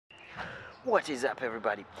What is up,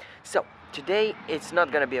 everybody? So today it's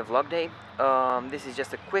not gonna be a vlog day. This is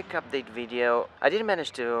just a quick update video. I didn't manage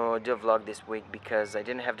to do a vlog this week because I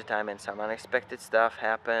didn't have the time and some unexpected stuff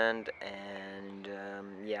happened, and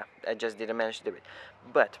yeah, I just didn't manage to do it.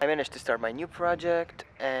 But I managed to start my new project,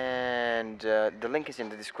 and the link is in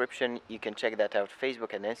the description. You can check that out,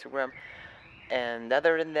 Facebook and Instagram. And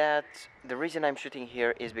other than that, the reason I'm shooting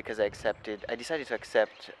here is because I decided to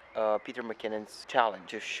accept Peter McKinnon's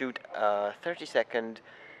challenge to shoot a 30-second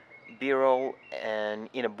B-roll and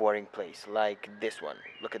in a boring place, like this one.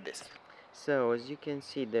 Look at this. So, as you can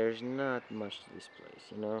see, there's not much to this place,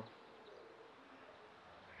 you know?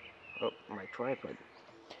 Oh, my tripod.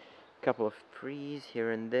 Couple of trees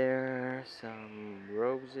here and there, some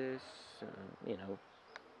roses, you know,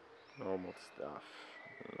 normal stuff.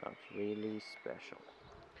 Not really special.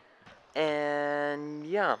 And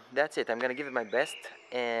yeah, that's it. I'm gonna give it my best,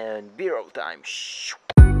 and B-roll time. Shh.